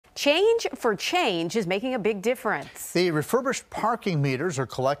Change for change is making a big difference. The refurbished parking meters are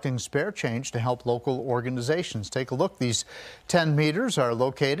collecting spare change to help local organizations. Take a look. These 10 meters are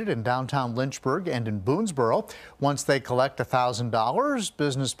located in downtown Lynchburg and in Boonesboro. Once they collect $1,000,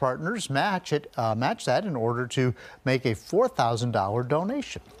 business partners match that in order to make a $4,000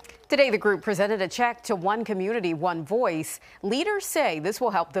 donation. Today, the group presented a check to One Community, One Voice. Leaders say this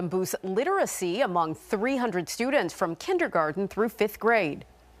will help them boost literacy among 300 students from kindergarten through 5th grade.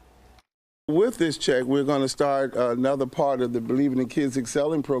 With this check, we're going to start another part of the Believing in Kids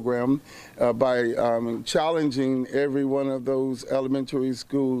Excelling program by challenging every one of those elementary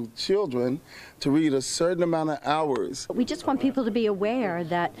school children to read a certain amount of hours. We just want people to be aware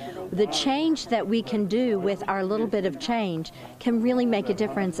that the change that we can do with our little bit of change can really make a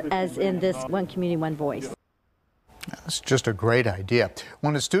difference, as in this One Community, One Voice. That's just a great idea.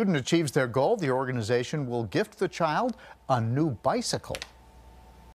 When a student achieves their goal, the organization will gift the child a new bicycle.